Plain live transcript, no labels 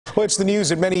Well, it's the news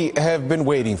that many have been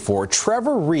waiting for.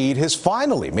 Trevor Reed has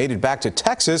finally made it back to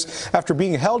Texas after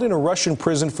being held in a Russian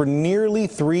prison for nearly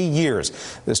 3 years.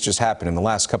 This just happened in the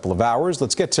last couple of hours.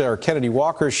 Let's get to our Kennedy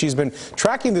Walker. She's been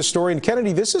tracking this story. And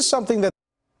Kennedy, this is something that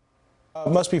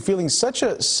must be feeling such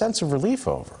a sense of relief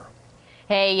over.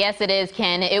 Hey, yes, it is,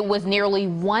 Ken. It was nearly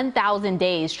 1,000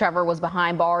 days Trevor was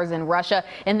behind bars in Russia,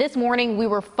 and this morning we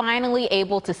were finally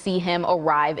able to see him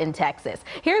arrive in Texas.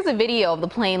 Here's a video of the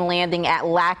plane landing at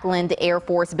Lackland Air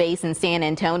Force Base in San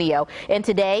Antonio. And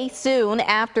today, soon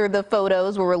after the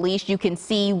photos were released, you can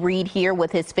see Reed here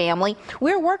with his family.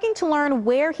 We're working to learn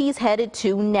where he's headed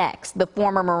to next. The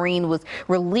former Marine was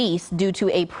released due to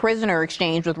a prisoner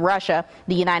exchange with Russia.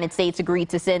 The United States agreed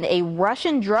to send a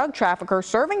Russian drug trafficker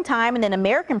serving time in an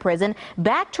American prison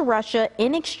back to Russia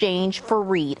in exchange for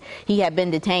Reed. He had been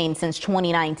detained since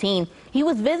 2019. He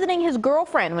was visiting his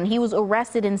girlfriend when he was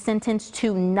arrested and sentenced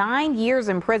to 9 years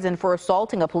in prison for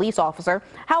assaulting a police officer.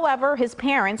 However, his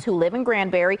parents, who live in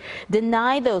Granbury,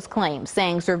 denied those claims,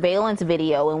 saying surveillance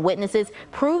video and witnesses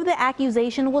proved the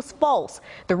accusation was false.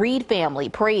 The Reed family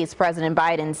praised President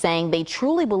Biden, saying they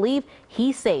truly believe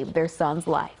he saved their son's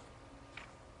life.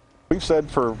 We've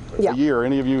said for a year,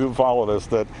 any of you who followed us,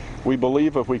 that we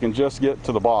believe if we can just get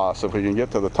to the boss, if we can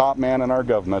get to the top man in our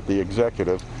government, the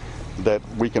executive, that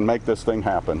we can make this thing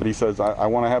happen. He says, I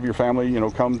want to have your family,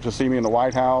 come to see me in the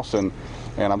White House, and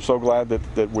I'm so glad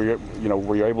that we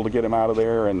were able to get him out of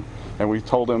there, and we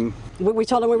told him. We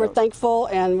told him we were thankful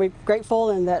and we're grateful,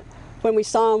 and that when we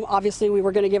saw him, obviously we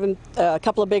were going to give him a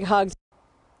couple of big hugs.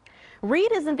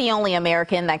 Reed isn't the only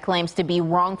American that claims to be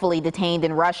wrongfully detained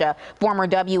in Russia. Former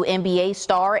WNBA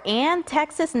star and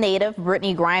Texas native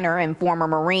Brittany Griner and former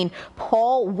Marine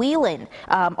Paul Whelan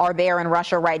are there in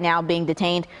Russia right now being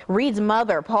detained. Reed's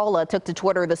mother, Paula, took to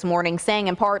Twitter this morning saying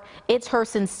in part, it's her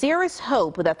sincerest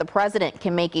hope that the president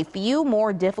can make a few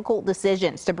more difficult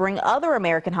decisions to bring other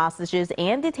American hostages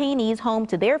and detainees home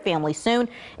to their families soon.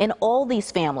 And all these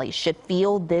families should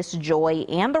feel this joy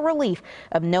and the relief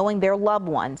of knowing their loved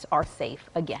ones are safe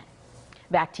again.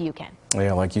 Back to you, Ken.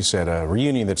 Yeah, like you said, a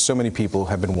reunion that so many people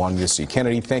have been wanting to see.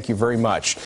 Kennedy, thank you very much.